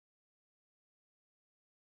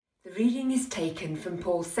The reading is taken from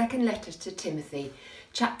Paul's second letter to Timothy,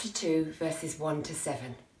 chapter 2, verses 1 to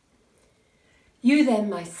 7. You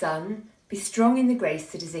then, my son, be strong in the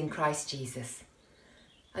grace that is in Christ Jesus.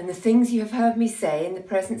 And the things you have heard me say in the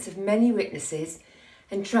presence of many witnesses,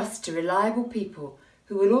 entrust to reliable people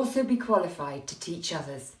who will also be qualified to teach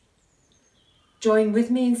others. Join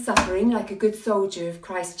with me in suffering like a good soldier of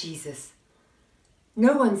Christ Jesus.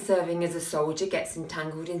 No one serving as a soldier gets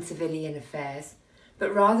entangled in civilian affairs,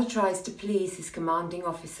 but rather tries to please his commanding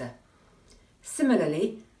officer.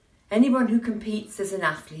 Similarly, anyone who competes as an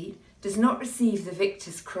athlete does not receive the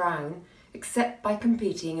victor's crown except by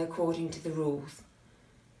competing according to the rules.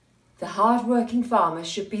 The hard-working farmer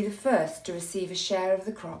should be the first to receive a share of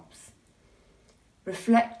the crops.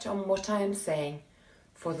 Reflect on what I am saying,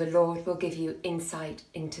 for the Lord will give you insight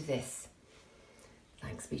into this.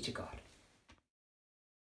 Thanks be to God.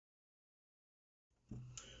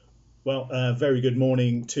 Well, very good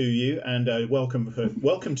morning to you, and welcome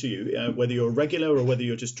to you, whether you're a regular or whether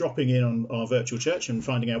you're just dropping in on our virtual church and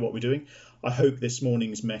finding out what we're doing. I hope this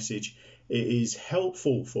morning's message is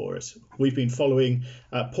helpful for us. We've been following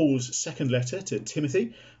Paul's second letter to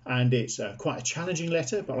Timothy, and it's quite a challenging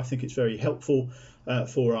letter, but I think it's very helpful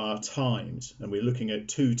for our times. And we're looking at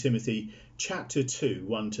 2 Timothy chapter 2,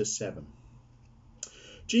 1 to 7.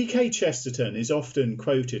 G.K. Chesterton is often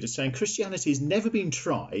quoted as saying Christianity has never been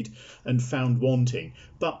tried and found wanting,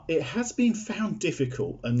 but it has been found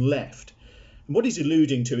difficult and left. And what he's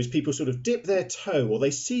alluding to is people sort of dip their toe or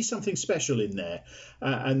they see something special in there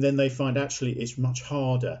and then they find actually it's much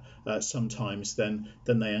harder sometimes than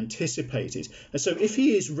they anticipated. And so if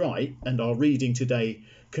he is right, and our reading today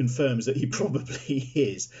confirms that he probably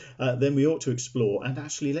is, then we ought to explore and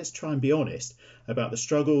actually let's try and be honest about the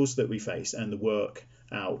struggles that we face and the work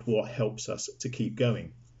out what helps us to keep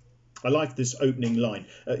going. I like this opening line.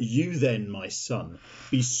 You then, my son,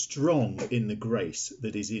 be strong in the grace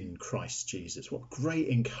that is in Christ Jesus. What great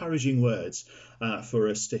encouraging words for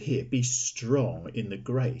us to hear. Be strong in the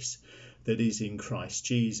grace that is in Christ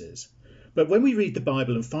Jesus. But when we read the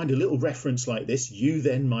Bible and find a little reference like this, you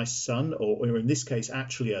then, my son, or in this case,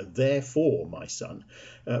 actually a therefore, my son,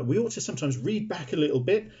 we ought to sometimes read back a little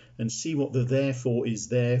bit and see what the therefore is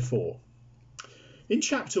there for. In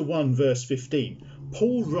chapter 1, verse 15,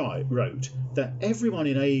 Paul wrote that everyone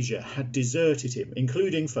in Asia had deserted him,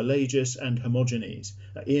 including Phalanges and Hermogenes.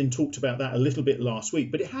 Ian talked about that a little bit last week,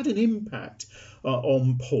 but it had an impact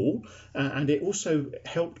on Paul, and it also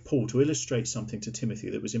helped Paul to illustrate something to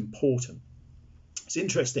Timothy that was important. It's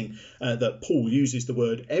interesting that Paul uses the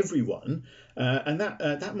word everyone, and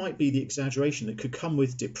that might be the exaggeration that could come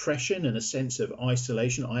with depression and a sense of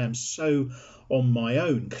isolation. I am so on my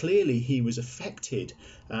own. Clearly he was affected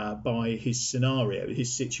by his scenario,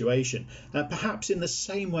 his situation, perhaps in the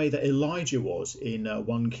same way that Elijah was in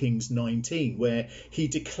 1 Kings 19, where he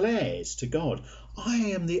declares to God, I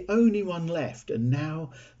am the only one left, and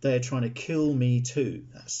now they're trying to kill me too.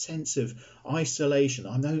 That sense of isolation.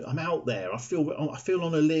 I'm out there. I feel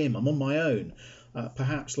on a limb. I'm on my own.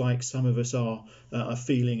 Perhaps like some of us are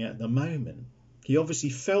feeling at the moment. He obviously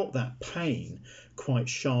felt that pain quite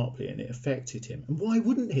sharply, and it affected him. And why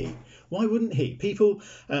wouldn't he? Why wouldn't he? People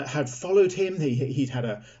had followed him. He'd had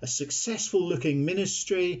a successful looking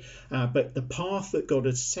ministry, but the path that God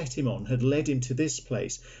had set him on had led him to this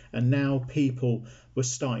place. And now people were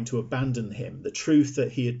starting to abandon him. The truth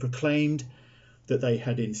that he had proclaimed, that they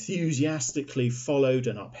had enthusiastically followed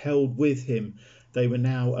and upheld with him, they were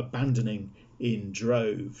now abandoning in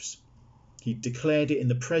droves. He declared it in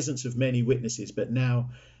the presence of many witnesses, but now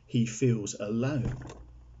he feels alone.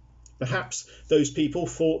 Perhaps those people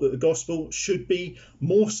thought that the gospel should be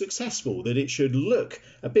more successful, that it should look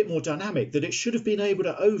a bit more dynamic, that it should have been able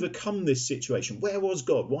to overcome this situation. Where was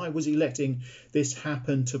God? Why was he letting this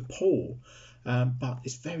happen to Paul? But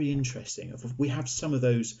it's very interesting. We have some of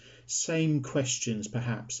those same questions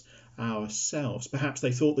perhaps ourselves. Perhaps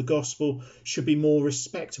they thought the gospel should be more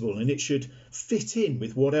respectable and it should fit in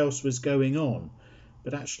with what else was going on.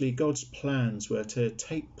 But actually God's plans were to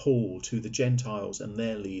take Paul to the Gentiles and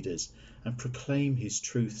their leaders and proclaim his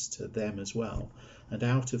truths to them as well. And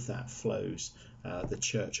out of that flows the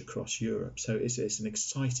church across Europe. So it's an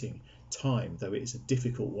exciting time, though it is a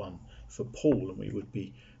difficult one for Paul, and we would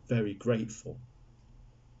be very grateful.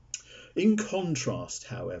 In contrast,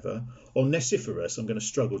 however, Onesiphorus, I'm going to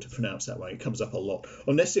struggle to pronounce that one, it comes up a lot.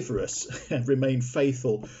 Onesiphorus remained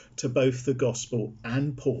faithful to both the gospel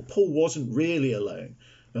and Paul. Paul wasn't really alone,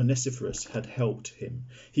 Onesiphorus had helped him.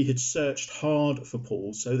 He had searched hard for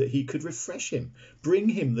Paul so that he could refresh him, bring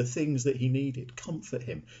him the things that he needed, comfort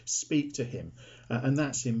him, speak to him. And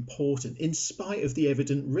that's important, in spite of the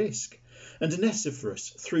evident risk. And Onesiphorus,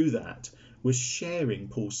 through that, was sharing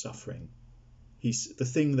Paul's suffering. The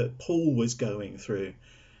thing that Paul was going through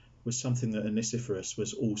was something that Onesiphorus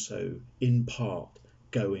was also, in part,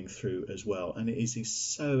 going through as well. And it is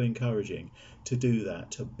so encouraging to do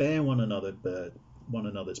that, to bear one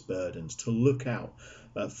another's burdens, to look out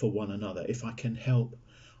for one another. If I can help,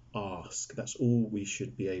 ask. That's all we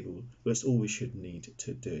should need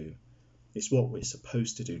to do. It's what we're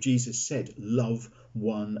supposed to do. Jesus said, love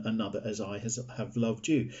one another as I have loved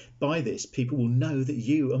you. By this, people will know that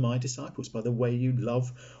you are my disciples, by the way you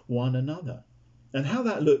love one another. And how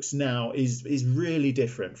that looks now is really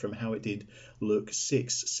different from how it did look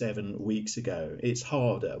 6-7 weeks ago. It's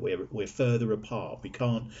harder. We're further apart. We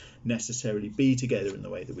can't necessarily be together in the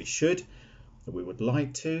way that we should, that we would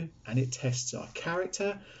like to. And it tests our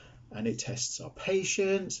character, and it tests our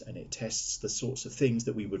patience, and it tests the sorts of things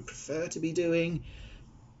that we would prefer to be doing.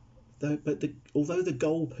 Although the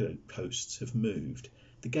goalposts have moved,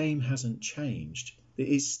 the game hasn't changed. It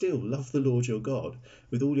is still love the Lord your God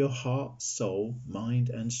with all your heart, soul, mind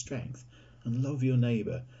and strength, and love your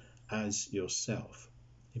neighbour as yourself.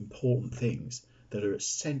 Important things that are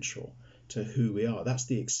essential to who we are. That's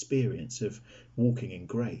the experience of walking in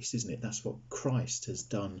grace, isn't it? That's what Christ has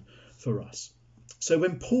done for us. So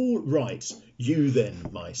when Paul writes, you then,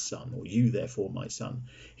 my son, or you therefore, my son,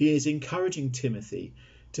 he is encouraging Timothy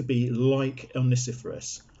to be like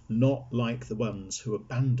Onesiphorus, not like the ones who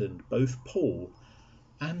abandoned both Paul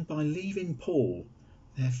and, by leaving Paul,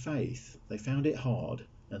 their faith. They found it hard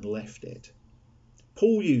and left it.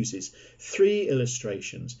 Paul uses 3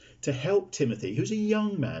 illustrations to help Timothy, who's a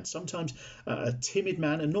young man, sometimes a timid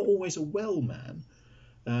man and not always a well man,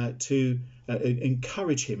 to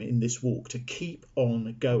encourage him in this walk, to keep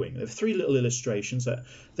on going. There are 3 little illustrations that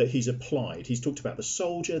he's applied. He's talked about the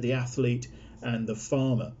soldier, the athlete, and the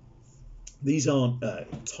farmer. These aren't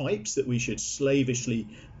types that we should slavishly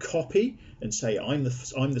copy and say, I'm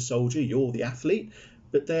the soldier, you're the athlete,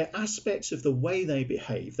 but they're aspects of the way they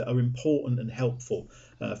behave that are important and helpful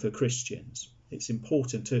for Christians. It's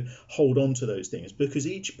important to hold on to those things because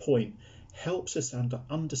each point helps us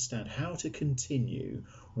understand how to continue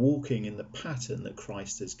walking in the pattern that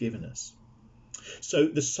Christ has given us. So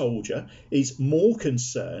the soldier is more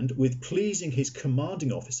concerned with pleasing his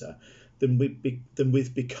commanding officer than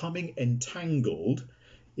with becoming entangled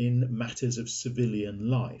in matters of civilian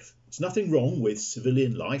life. There's nothing wrong with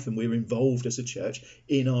civilian life, and we're involved as a church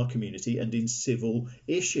in our community and in civil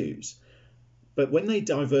issues. But when they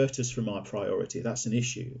divert us from our priority, that's an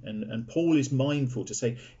issue. And Paul is mindful to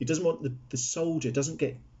say he doesn't want the soldier doesn't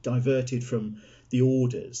get diverted from the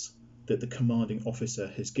orders that the commanding officer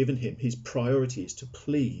has given him. His priority is to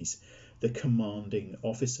please the commanding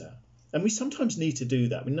officer. And we sometimes need to do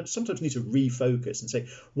that. We sometimes need to refocus and say,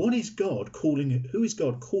 who is God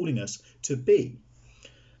calling us to be?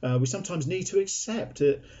 We sometimes need to accept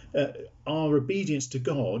that our obedience to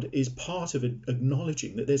God is part of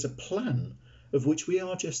acknowledging that there's a plan of which we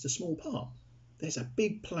are just a small part. There's a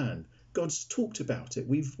big plan. God's talked about it.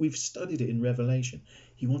 We've studied it in Revelation.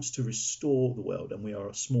 He wants to restore the world, and we are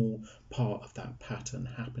a small part of that pattern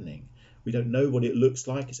happening. We don't know what it looks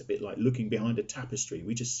like. It's a bit like looking behind a tapestry.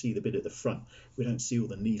 We just see the bit at the front. We don't see all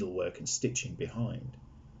the needlework and stitching behind.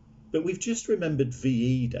 But we've just remembered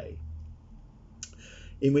VE Day,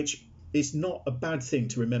 in which it's not a bad thing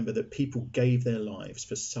to remember that people gave their lives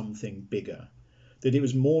for something bigger, that it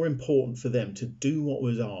was more important for them to do what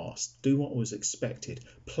was asked, do what was expected,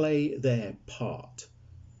 play their part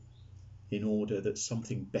in order that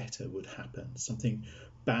something better would happen, something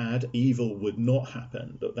bad, evil would not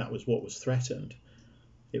happen, that was what was threatened.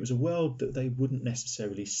 It was a world that they wouldn't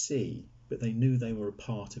necessarily see, but they knew they were a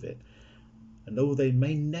part of it. And though they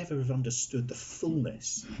may never have understood the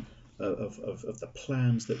fullness of the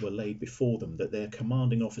plans that were laid before them, that their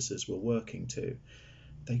commanding officers were working to,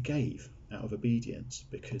 they gave out of obedience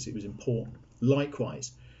because it was important.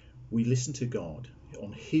 Likewise, we listen to God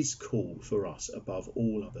on his call for us above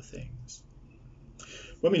all other things.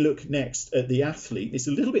 When we look next at the athlete, it's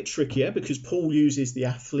a little bit trickier because Paul uses the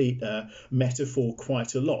athlete metaphor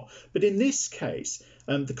quite a lot. But in this case,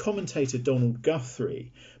 the commentator Donald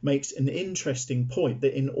Guthrie makes an interesting point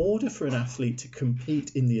that in order for an athlete to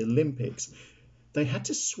compete in the Olympics, they had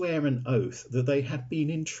to swear an oath that they had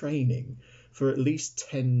been in training for at least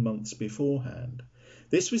 10 months beforehand.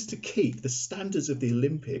 This was to keep the standards of the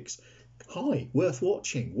Olympics high, worth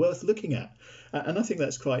watching, worth looking at. And I think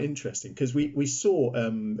that's quite interesting because we saw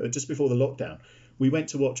just before the lockdown, we went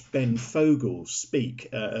to watch Ben Fogle speak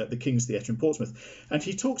at the King's Theatre in Portsmouth, and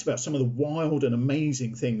he talked about some of the wild and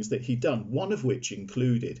amazing things that he'd done, one of which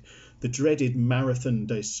included the dreaded Marathon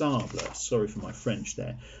des Sables, sorry for my French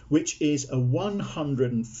there, which is a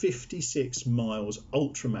 156 miles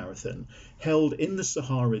ultramarathon held in the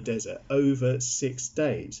Sahara Desert over 6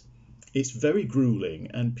 days. It's very grueling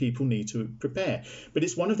and people need to prepare. But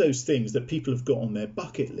it's one of those things that people have got on their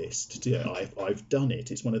bucket list. I've done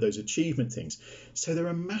it. It's one of those achievement things. So there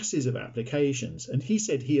are masses of applications. And he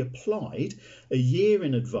said he applied a year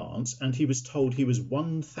in advance and he was told he was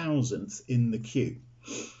 1,000th in the queue,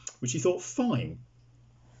 which he thought fine.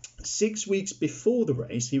 6 weeks before the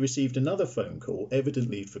race, he received another phone call.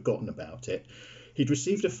 Evidently, he'd forgotten about it. He'd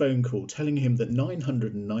received a phone call telling him that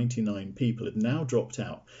 999 people had now dropped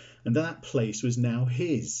out and that place was now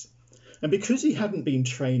his. And because he hadn't been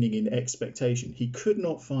training in expectation, he could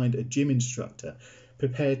not find a gym instructor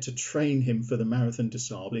prepared to train him for the Marathon des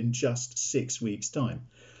Sables in just 6 weeks' time.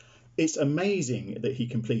 It's amazing that he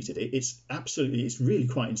completed it. It's really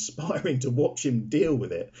quite inspiring to watch him deal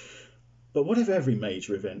with it. But what if every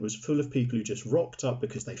major event was full of people who just rocked up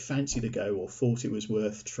because they fancied a go or thought it was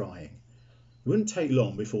worth trying? It wouldn't take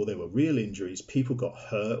long before there were real injuries, people got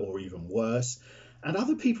hurt or even worse, and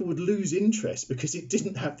other people would lose interest because it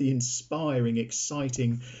didn't have the inspiring,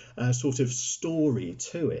 exciting sort of story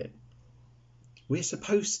to it. We're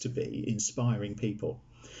supposed to be inspiring people.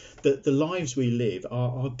 The lives we live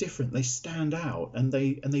are different. They stand out and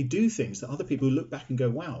they do things that other people look back and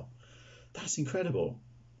go, wow, that's incredible.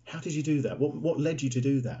 How did you do that? What led you to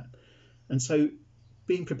do that? And so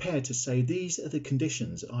being prepared to say, these are the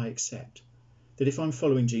conditions I accept. That if I'm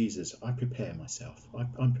following Jesus, I prepare myself.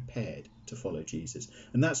 I'm prepared to follow Jesus.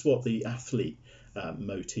 And that's what the athlete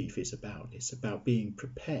motif is about. It's about being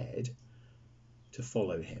prepared to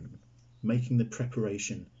follow him, making the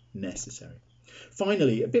preparation necessary.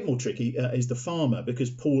 Finally, a bit more tricky is the farmer, because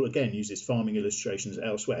Paul again uses farming illustrations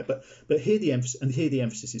elsewhere, but here the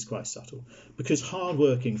emphasis is quite subtle, because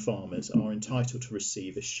hard-working farmers are entitled to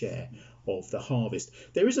receive a share of the harvest.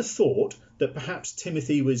 There is a thought that perhaps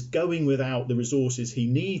Timothy was going without the resources he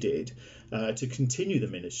needed to continue the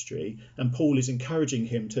ministry, and Paul is encouraging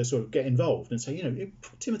him to sort of get involved and say,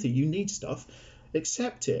 Timothy, you need stuff,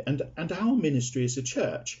 accept it, and our ministry as a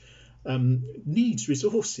church needs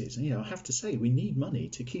resources. I have to say, we need money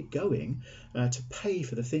to keep going, to pay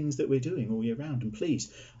for the things that we're doing all year round. And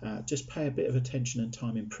please just pay a bit of attention and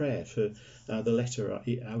time in prayer for the letter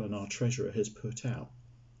Alan, our treasurer, has put out.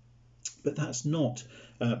 But that's not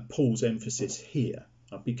Paul's emphasis here.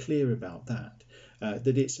 I'll be clear about that,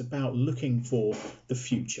 that it's about looking for the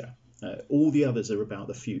future. All the others are about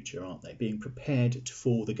the future, aren't they? Being prepared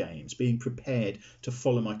for the games, being prepared to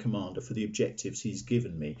follow my commander for the objectives he's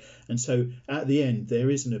given me. And so at the end, there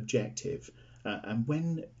is an objective. And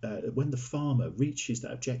when the farmer reaches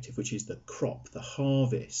that objective, which is the crop, the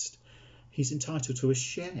harvest, he's entitled to a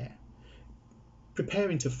share.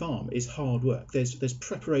 Preparing to farm is hard work. There's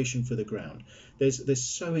preparation for the ground. There's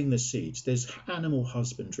sowing the seeds. There's animal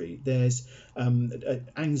husbandry. There's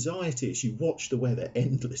anxiety as you watch the weather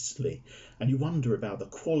endlessly, and you wonder about the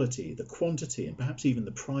quality, the quantity, and perhaps even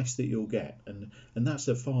the price that you'll get. And that's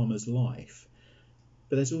a farmer's life.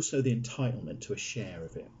 But there's also the entitlement to a share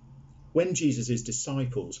of it. When Jesus'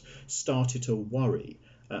 disciples started to worry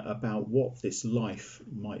about what this life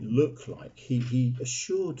might look like, he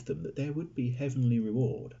assured them that there would be heavenly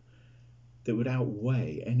reward that would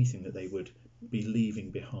outweigh anything that they would be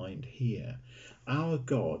leaving behind here. Our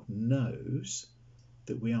God knows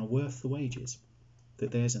that we are worth the wages,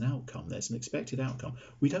 that there's an outcome, there's an expected outcome.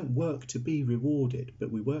 We don't work to be rewarded,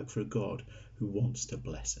 but we work for a God who wants to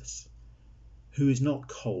bless us, who is not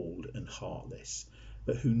cold and heartless,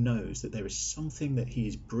 but who knows that there is something that he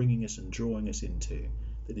is bringing us and drawing us into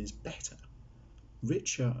that is better,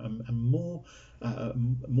 richer, and more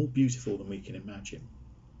beautiful than we can imagine.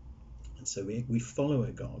 And so we follow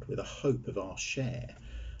a God with a hope of our share,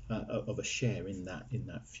 of a share in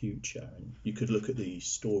that future. And you could look at the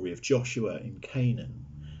story of Joshua in Canaan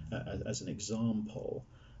as an example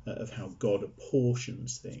of how God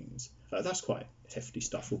apportions things. That's quite hefty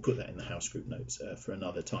stuff. We'll put that in the house group notes for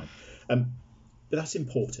another time. But that's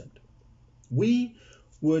important. We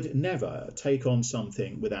would never take on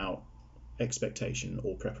something without expectation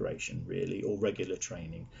or preparation, really, or regular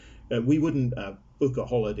training. We wouldn't book a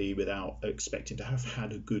holiday without expecting to have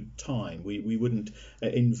had a good time. We wouldn't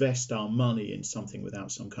invest our money in something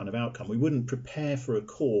without some kind of outcome. We wouldn't prepare for a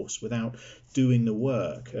course without doing the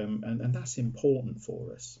work, and that's important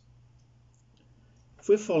for us. If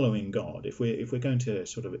we're following God, if we're going to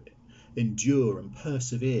sort of endure and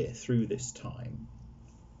persevere through this time,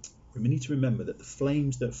 We need to remember that the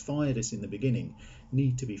flames that fired us in the beginning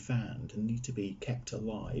need to be fanned and need to be kept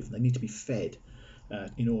alive. They need to be fed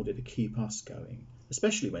in order to keep us going,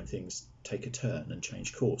 especially when things take a turn and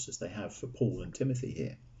change course as they have for Paul and Timothy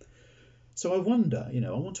here. So I wonder, I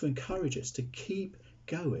want to encourage us to keep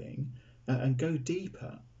going and go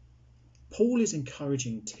deeper. Paul is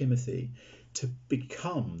encouraging Timothy to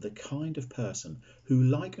become the kind of person who,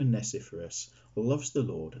 like Onesiphorus, loves the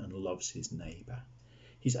Lord and loves his neighbour.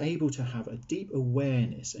 He's able to have a deep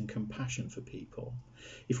awareness and compassion for people.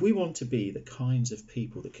 If we want to be the kinds of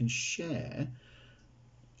people that can share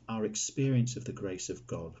our experience of the grace of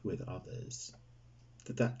God with others,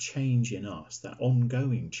 that change in us, that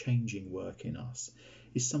ongoing changing work in us,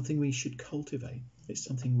 is something we should cultivate. It's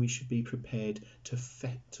something we should be prepared to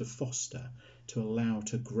foster, to allow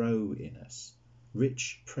to grow in us.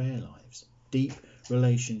 Rich prayer lives, deep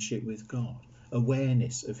relationship with God,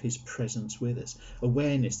 awareness of his presence with us,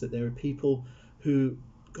 awareness that there are people who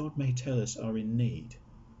God may tell us are in need,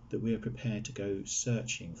 that we are prepared to go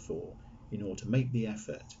searching for in order to make the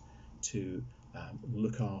effort to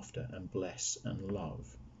look after and bless and love.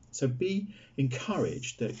 So be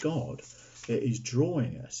encouraged that God is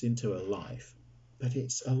drawing us into a life, but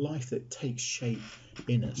it's a life that takes shape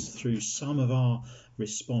in us through some of our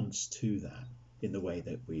response to that, in the way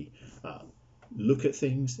that we look at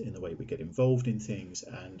things, in the way we get involved in things,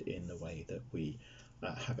 and in the way that we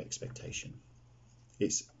have expectation.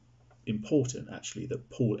 It's important actually that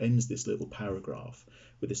Paul ends this little paragraph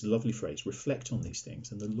with this lovely phrase: reflect on these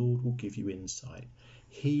things and the Lord will give you insight.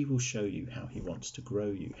 He will show you how he wants to grow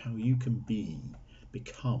you, how you can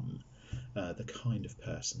become the kind of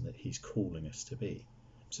person that he's calling us to be.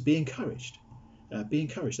 So be encouraged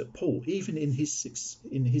that Paul, even in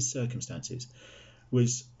his circumstances,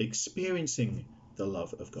 was experiencing the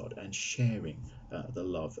love of God and sharing the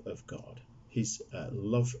love of God, his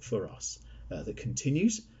love for us that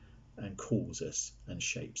continues and calls us and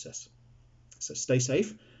shapes us. So stay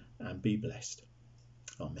safe and be blessed.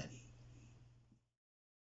 Amen.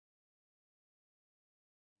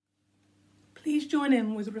 Please join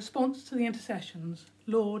in with a response to the intercessions.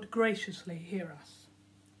 Lord, graciously hear us.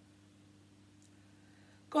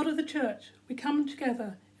 God of the Church, we come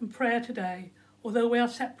together in prayer today, although we are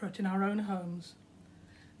separate in our own homes.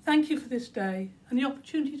 Thank you for this day and the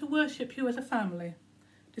opportunity to worship you as a family,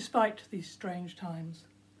 despite these strange times.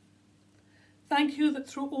 Thank you that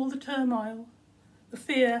through all the turmoil, the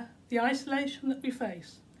fear, the isolation that we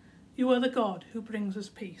face, you are the God who brings us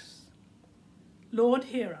peace. Lord,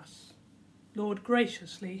 hear us. Lord,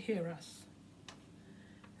 graciously hear us.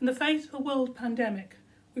 In the face of a world pandemic,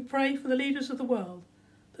 we pray for the leaders of the world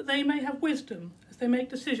that they may have wisdom as they make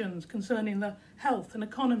decisions concerning the health and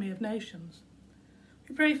economy of nations.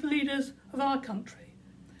 We pray for leaders of our country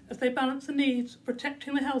as they balance the needs of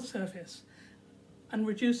protecting the health service and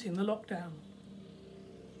reducing the lockdown.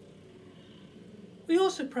 We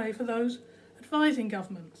also pray for those advising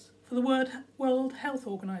governments, for the World Health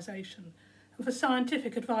Organization and for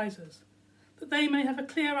scientific advisors, that they may have a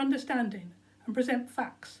clear understanding and present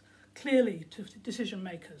facts clearly to decision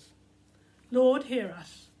makers. Lord, hear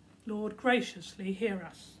us. Lord, graciously hear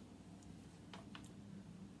us.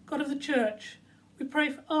 God of the Church, we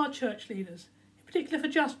pray for our church leaders, in particular for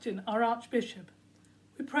Justin, our Archbishop.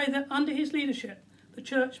 We pray that under his leadership, the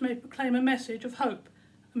Church may proclaim a message of hope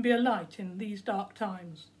and be a light in these dark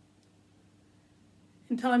times.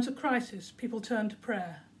 In times of crisis, people turn to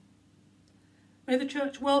prayer. May the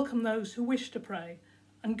Church welcome those who wish to pray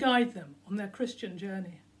and guide them on their Christian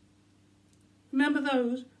journey. Remember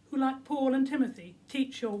those who, like Paul and Timothy,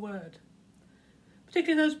 teach your word,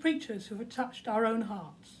 particularly those preachers who have touched our own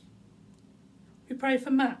hearts. We pray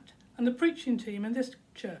for Matt and the preaching team in this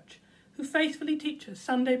church who faithfully teach us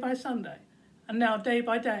Sunday by Sunday and now day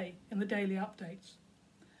by day in the daily updates.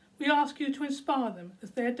 We ask you to inspire them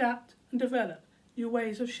as they adapt and develop new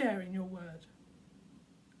ways of sharing your word.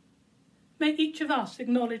 May each of us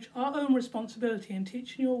acknowledge our own responsibility in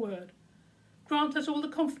teaching your word. Grant us all the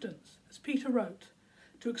confidence, as Peter wrote,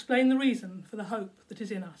 to explain the reason for the hope that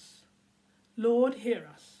is in us. Lord, hear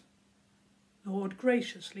us. Lord,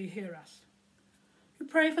 graciously hear us. We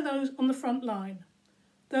pray for those on the front line,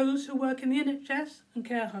 those who work in the NHS and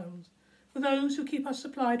care homes, for those who keep us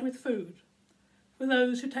supplied with food, for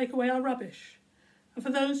those who take away our rubbish, and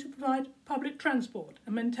for those who provide public transport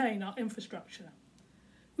and maintain our infrastructure.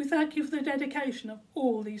 We thank you for the dedication of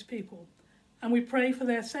all these people, and we pray for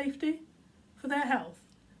their safety, for their health,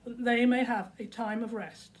 that they may have a time of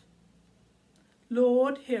rest.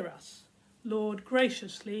 Lord, hear us. Lord,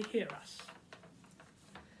 graciously hear us.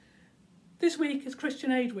 This week is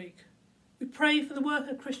Christian Aid Week. We pray for the work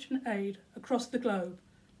of Christian aid across the globe,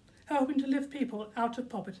 helping to lift people out of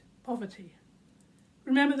poverty.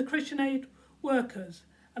 Remember the Christian Aid workers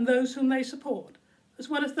and those whom they support, as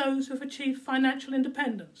well as those who have achieved financial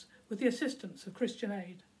independence with the assistance of Christian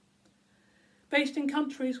Aid. Based in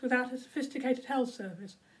countries without a sophisticated health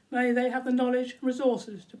service, may they have the knowledge and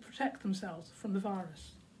resources to protect themselves from the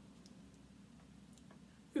virus.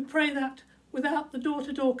 We pray that without the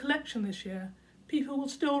door-to-door collection this year, people will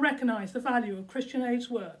still recognise the value of Christian Aid's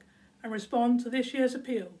work and respond to this year's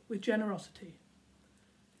appeal with generosity.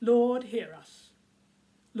 Lord, hear us.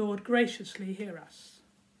 Lord, graciously hear us.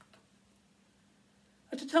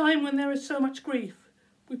 At a time when there is so much grief,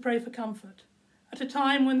 we pray for comfort. At a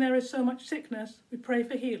time when there is so much sickness, we pray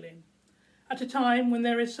for healing. At a time when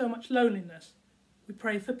there is so much loneliness, we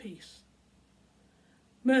pray for peace.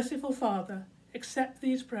 Merciful Father, accept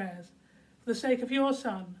these prayers for the sake of your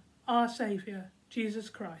Son, our Saviour, Jesus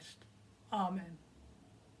Christ. Amen.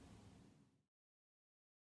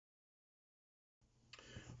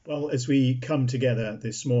 Well, as we come together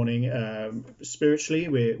this morning, spiritually,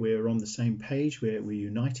 we're on the same page. We're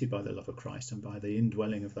united by the love of Christ and by the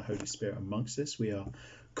indwelling of the Holy Spirit amongst us. We are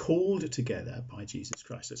called together by Jesus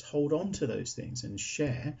Christ. Let's hold on to those things and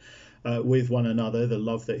share with one another the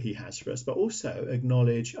love that he has for us, but also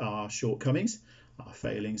acknowledge our shortcomings, our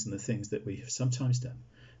failings, and the things that we have sometimes done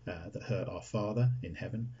that hurt our Father in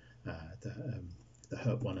heaven, that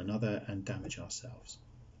hurt one another and damage ourselves.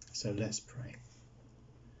 So let's pray.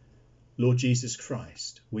 Lord Jesus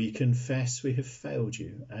Christ, we confess we have failed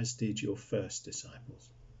you, as did your first disciples.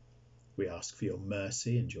 We ask for your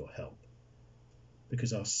mercy and your help,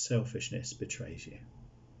 because our selfishness betrays you.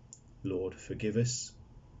 Lord, forgive us.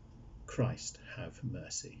 Christ, have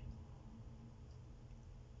mercy.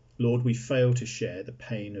 Lord, we fail to share the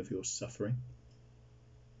pain of your suffering.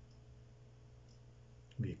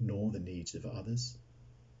 We ignore the needs of others.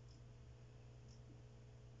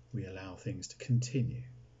 We allow things to continue.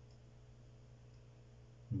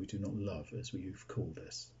 And we do not love as you've called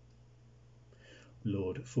us.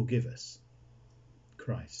 Lord, forgive us.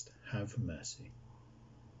 Christ, have mercy.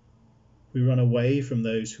 We run away from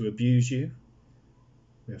those who abuse you.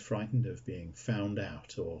 We are frightened of being found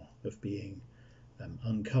out or of being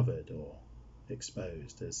uncovered or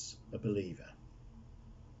exposed as a believer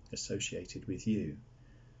associated with you.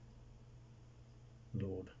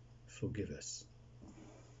 Lord, forgive us.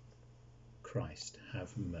 Christ,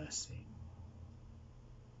 have mercy.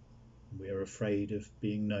 We are afraid of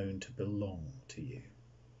being known to belong to you.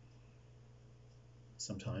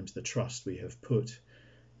 Sometimes the trust we have put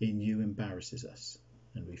in you embarrasses us,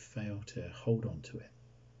 and we fail to hold on to it.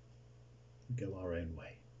 We go our own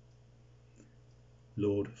way.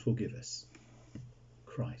 Lord, forgive us.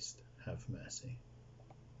 Christ, have mercy.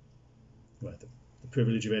 Well, the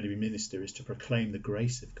privilege of every minister is to proclaim the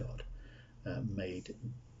grace of God made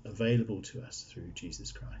available to us through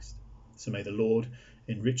Jesus Christ. So may the Lord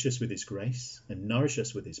enrich us with his grace and nourish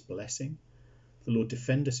us with his blessing. The Lord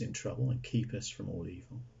defend us in trouble and keep us from all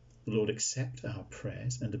evil. The Lord accept our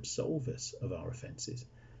prayers and absolve us of our offences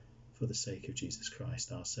for the sake of Jesus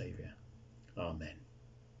Christ, our Saviour. Amen.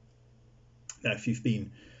 Now, if you've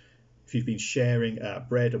been sharing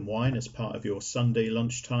bread and wine as part of your Sunday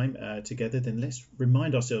lunchtime together, then let's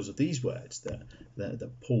remind ourselves of these words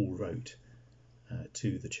that Paul wrote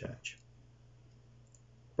to the church.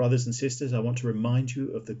 Brothers and sisters, I want to remind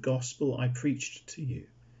you of the gospel I preached to you,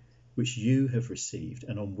 which you have received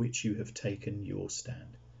and on which you have taken your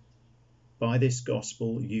stand. By this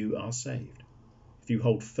gospel you are saved, if you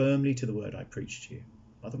hold firmly to the word I preached to you.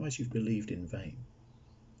 Otherwise you've believed in vain.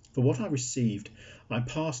 For what I received, I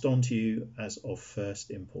passed on to you as of first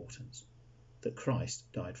importance, that Christ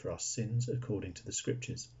died for our sins according to the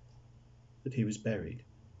Scriptures, that he was buried,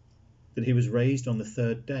 that he was raised on the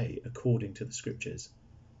third day according to the Scriptures,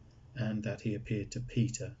 and that he appeared to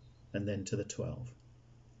Peter and then to the 12.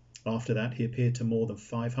 After that he appeared to more than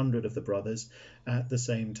 500 of the brothers at the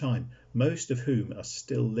same time, most of whom are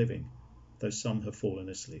still living, though some have fallen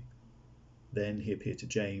asleep. Then he appeared to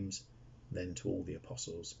James, then to all the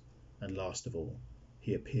apostles, and last of all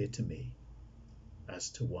he appeared to me as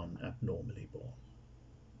to one abnormally born.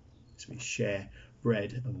 As we share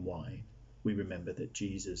bread and wine, we remember that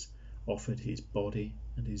Jesus offered his body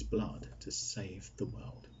and his blood to save the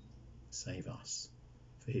world, save us,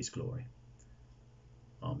 for his glory.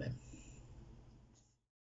 Amen.